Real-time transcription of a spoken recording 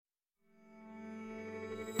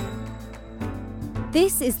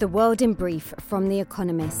This is the World in Brief from The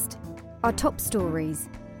Economist. Our top stories.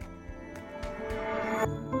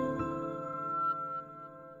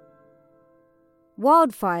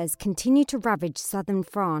 Wildfires continue to ravage southern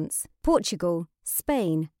France, Portugal,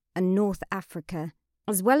 Spain, and North Africa,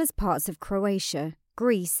 as well as parts of Croatia,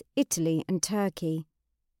 Greece, Italy, and Turkey.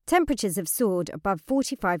 Temperatures have soared above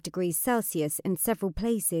 45 degrees Celsius in several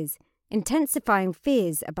places, intensifying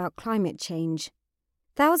fears about climate change.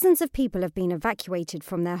 Thousands of people have been evacuated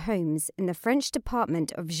from their homes in the French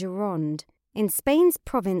department of Gironde, in Spain's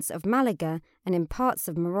province of Malaga, and in parts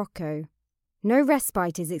of Morocco. No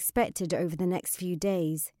respite is expected over the next few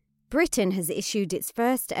days. Britain has issued its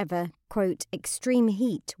first ever, quote, extreme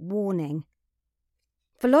heat warning.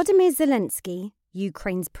 Volodymyr Zelensky,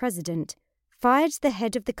 Ukraine's president, fired the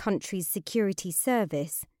head of the country's security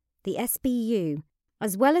service, the SBU,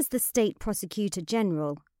 as well as the state prosecutor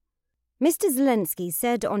general. Mr. Zelensky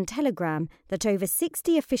said on Telegram that over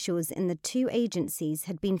 60 officials in the two agencies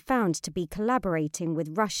had been found to be collaborating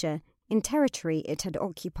with Russia in territory it had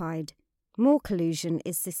occupied. More collusion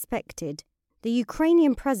is suspected. The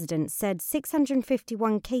Ukrainian president said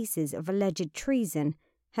 651 cases of alleged treason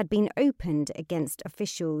had been opened against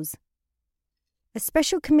officials. A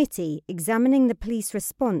special committee examining the police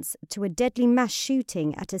response to a deadly mass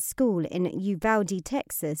shooting at a school in Uvalde,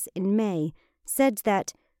 Texas in May said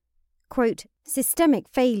that, quote, systemic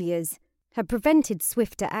failures have prevented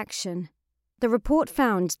swifter action. The report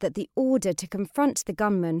found that the order to confront the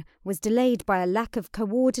gunman was delayed by a lack of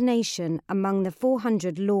coordination among the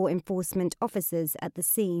 400 law enforcement officers at the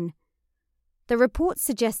scene. The report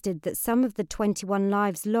suggested that some of the 21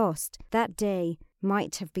 lives lost that day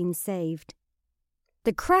might have been saved.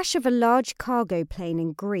 The crash of a large cargo plane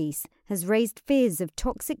in Greece has raised fears of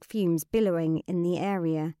toxic fumes billowing in the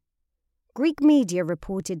area. Greek media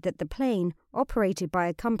reported that the plane, operated by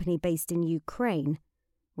a company based in Ukraine,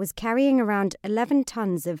 was carrying around 11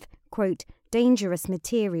 tons of, quote, dangerous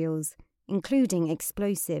materials, including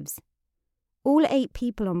explosives. All 8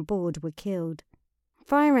 people on board were killed.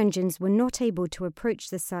 Fire engines were not able to approach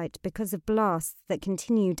the site because of blasts that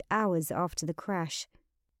continued hours after the crash.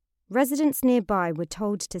 Residents nearby were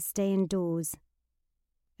told to stay indoors.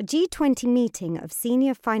 A G20 meeting of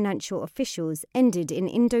senior financial officials ended in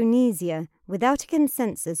Indonesia without a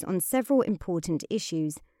consensus on several important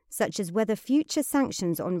issues, such as whether future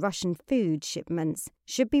sanctions on Russian food shipments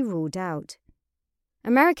should be ruled out.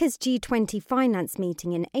 America's G20 finance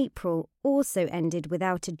meeting in April also ended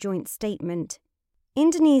without a joint statement.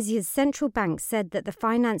 Indonesia's central bank said that the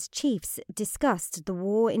finance chiefs discussed the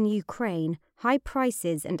war in Ukraine, high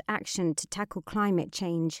prices, and action to tackle climate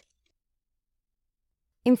change.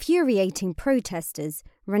 Infuriating protesters,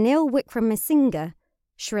 Ranil Wickremesinghe,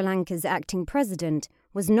 Sri Lanka's acting president,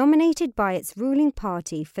 was nominated by its ruling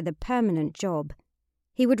party for the permanent job.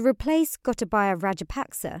 He would replace Gotabaya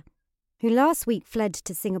Rajapaksa, who last week fled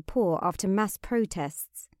to Singapore after mass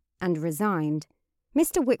protests, and resigned.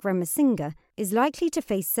 Mr. Wickremesinghe is likely to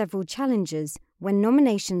face several challenges when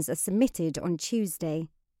nominations are submitted on Tuesday.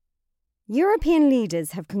 European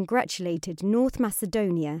leaders have congratulated North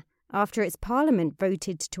Macedonia after its parliament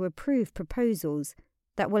voted to approve proposals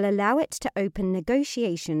that will allow it to open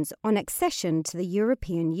negotiations on accession to the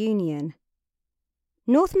European Union.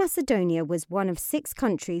 North Macedonia was one of 6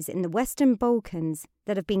 countries in the Western Balkans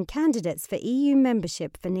that have been candidates for EU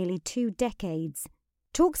membership for nearly 2 decades.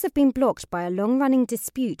 Talks have been blocked by a long-running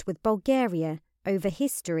dispute with Bulgaria over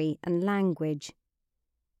history and language.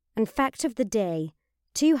 And fact of the day,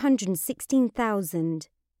 216,000.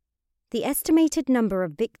 The estimated number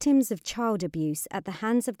of victims of child abuse at the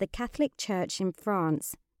hands of the Catholic Church in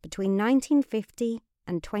France between 1950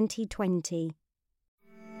 and 2020.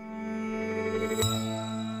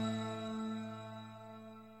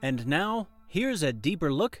 And now, here's a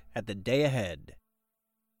deeper look at the day ahead.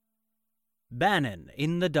 Bannon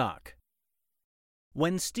in the dock.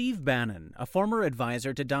 When Steve Bannon, a former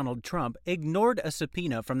advisor to Donald Trump, ignored a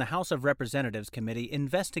subpoena from the House of Representatives Committee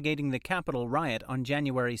investigating the Capitol riot on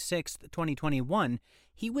January 6, 2021,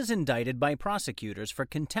 he was indicted by prosecutors for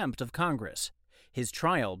contempt of Congress. His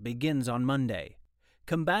trial begins on Monday.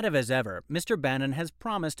 Combative as ever, Mr. Bannon has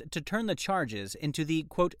promised to turn the charges into the,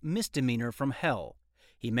 quote, misdemeanor from hell.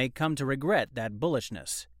 He may come to regret that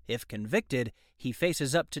bullishness. If convicted, he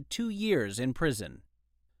faces up to 2 years in prison.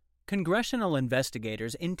 Congressional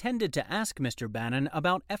investigators intended to ask Mr. Bannon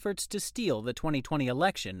about efforts to steal the 2020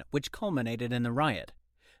 election, which culminated in the riot.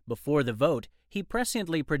 Before the vote, he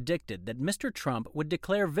presciently predicted that Mr. Trump would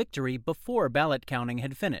declare victory before ballot counting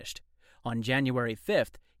had finished. On January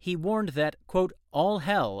 5th, he warned that, quote, all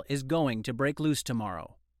hell is going to break loose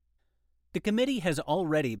tomorrow. The committee has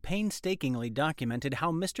already painstakingly documented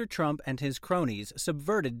how Mr. Trump and his cronies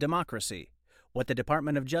subverted democracy. What the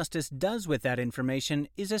Department of Justice does with that information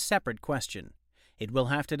is a separate question. It will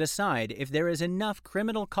have to decide if there is enough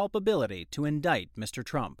criminal culpability to indict Mr.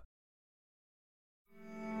 Trump.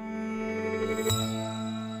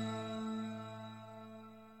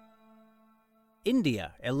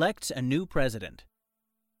 India elects a new president.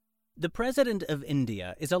 The President of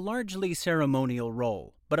India is a largely ceremonial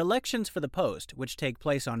role, but elections for the post, which take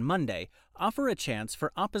place on Monday, offer a chance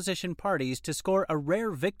for opposition parties to score a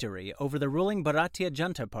rare victory over the ruling Bharatiya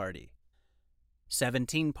Janata Party.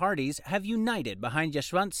 17 parties have united behind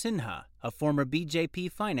Yashwant Sinha, a former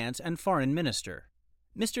BJP finance and foreign minister.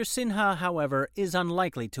 Mr. Sinha, however, is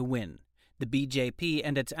unlikely to win. The BJP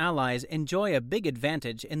and its allies enjoy a big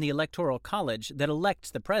advantage in the electoral college that elects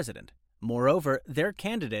the president. Moreover, their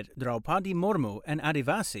candidate, Draupadi Murmu, an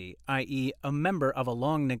Adivasi, i.e., a member of a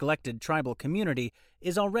long-neglected tribal community,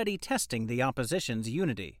 is already testing the opposition's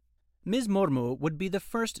unity. Ms. Murmu would be the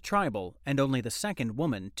first tribal, and only the second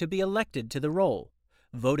woman, to be elected to the role.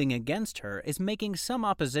 Voting against her is making some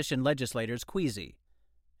opposition legislators queasy.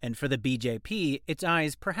 And for the BJP, its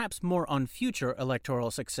eyes perhaps more on future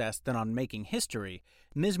electoral success than on making history,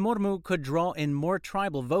 Ms. Murmu could draw in more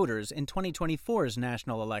tribal voters in 2024's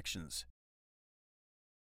national elections.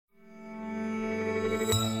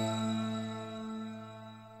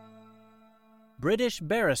 British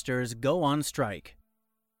barristers go on strike.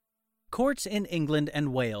 Courts in England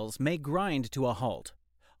and Wales may grind to a halt.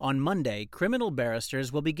 On Monday, criminal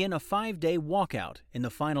barristers will begin a 5-day walkout in the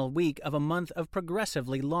final week of a month of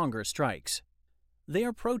progressively longer strikes. They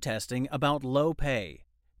are protesting about low pay.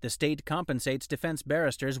 The state compensates defense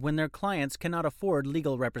barristers when their clients cannot afford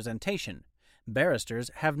legal representation. Barristers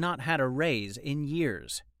have not had a raise in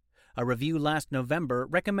years. A review last November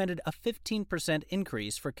recommended a 15%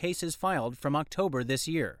 increase for cases filed from October this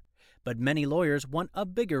year. But many lawyers want a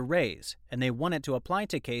bigger raise, and they want it to apply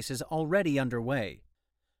to cases already underway.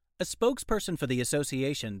 A spokesperson for the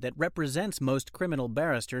association that represents most criminal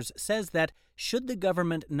barristers says that, should the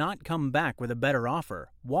government not come back with a better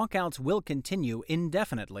offer, walkouts will continue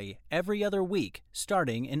indefinitely every other week,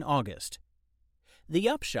 starting in August. The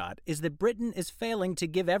upshot is that Britain is failing to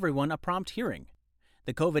give everyone a prompt hearing.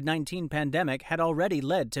 The COVID-19 pandemic had already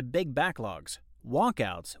led to big backlogs.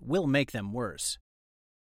 Walkouts will make them worse.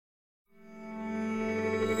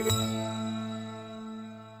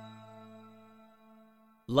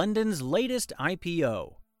 London's latest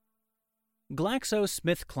IPO.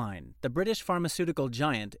 GlaxoSmithKline, the British pharmaceutical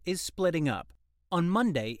giant, is splitting up. On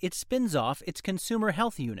Monday, it spins off its consumer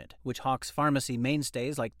health unit, which hawks pharmacy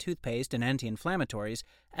mainstays like toothpaste and anti-inflammatories,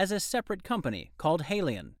 as a separate company called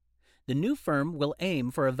Haleon. The new firm will aim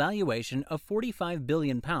for a valuation of £45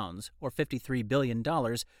 billion, or $53 billion,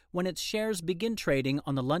 when its shares begin trading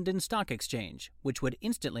on the London Stock Exchange, which would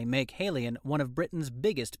instantly make Haleon one of Britain's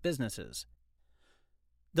biggest businesses.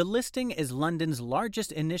 The listing is London's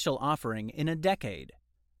largest initial offering in a decade.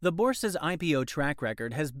 The Bourse's IPO track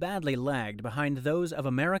record has badly lagged behind those of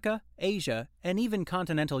America, Asia, and even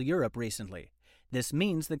continental Europe recently. This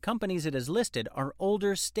means the companies it has listed are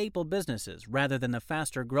older, staple businesses rather than the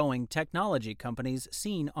faster-growing technology companies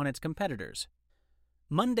seen on its competitors.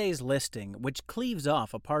 Monday's listing, which cleaves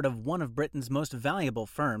off a part of one of Britain's most valuable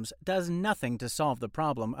firms, does nothing to solve the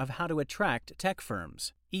problem of how to attract tech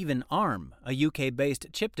firms. Even Arm, a UK-based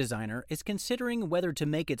chip designer, is considering whether to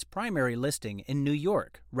make its primary listing in New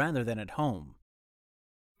York rather than at home.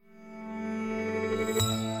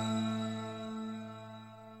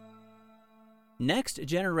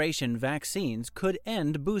 Next-generation vaccines could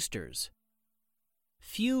end boosters.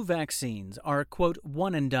 Few vaccines are, quote,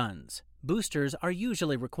 one-and-dones. Boosters are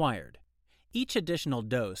usually required. Each additional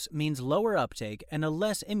dose means lower uptake and a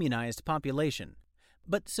less immunized population.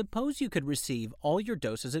 But suppose you could receive all your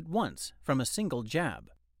doses at once from a single jab.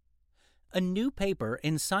 A new paper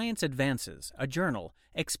in Science Advances, a journal,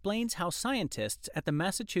 explains how scientists at the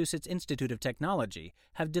Massachusetts Institute of Technology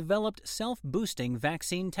have developed self-boosting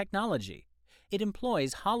vaccine technology. It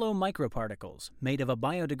employs hollow microparticles made of a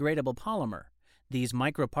biodegradable polymer. These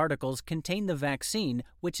microparticles contain the vaccine,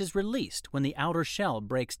 which is released when the outer shell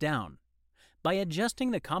breaks down. By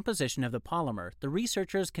adjusting the composition of the polymer, the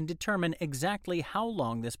researchers can determine exactly how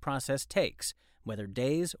long this process takes, whether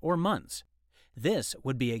days or months. This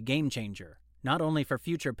would be a game changer, not only for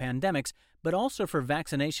future pandemics, but also for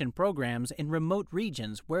vaccination programs in remote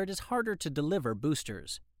regions where it is harder to deliver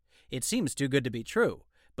boosters. It seems too good to be true,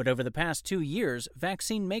 but over the past 2 years,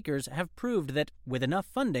 vaccine makers have proved that, with enough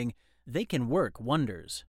funding, they can work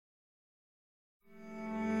wonders.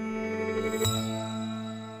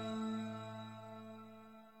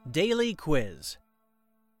 Daily Quiz.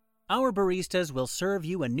 Our baristas will serve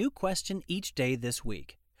you a new question each day this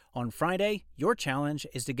week. On Friday, your challenge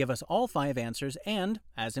is to give us all 5 answers and,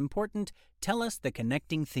 as important, tell us the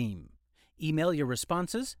connecting theme. Email your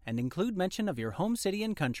responses and include mention of your home city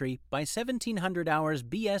and country by 1700 hours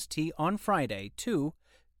BST on Friday to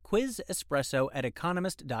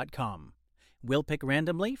quizespresso@economist.com. We'll pick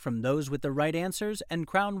randomly from those with the right answers and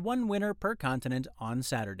crown one winner per continent on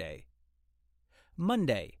Saturday.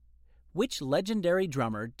 Monday. Which legendary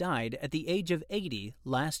drummer died at the age of 80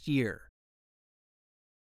 last year?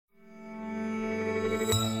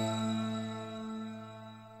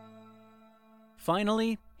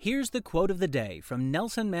 Finally, here's the quote of the day from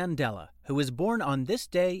Nelson Mandela, who was born on this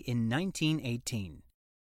day in 1918.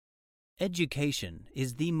 Education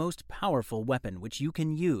is the most powerful weapon which you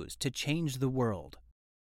can use to change the world.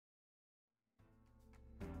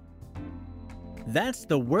 That's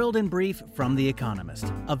The World in Brief from The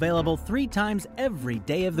Economist, available 3 times every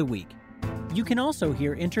day of the week. You can also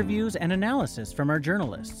hear interviews and analysis from our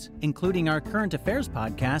journalists, including our current affairs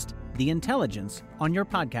podcast, The Intelligence, on your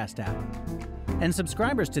podcast app. And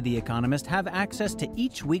subscribers to The Economist have access to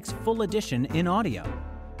each week's full edition in audio.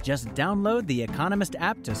 Just download the Economist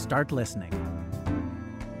app to start listening.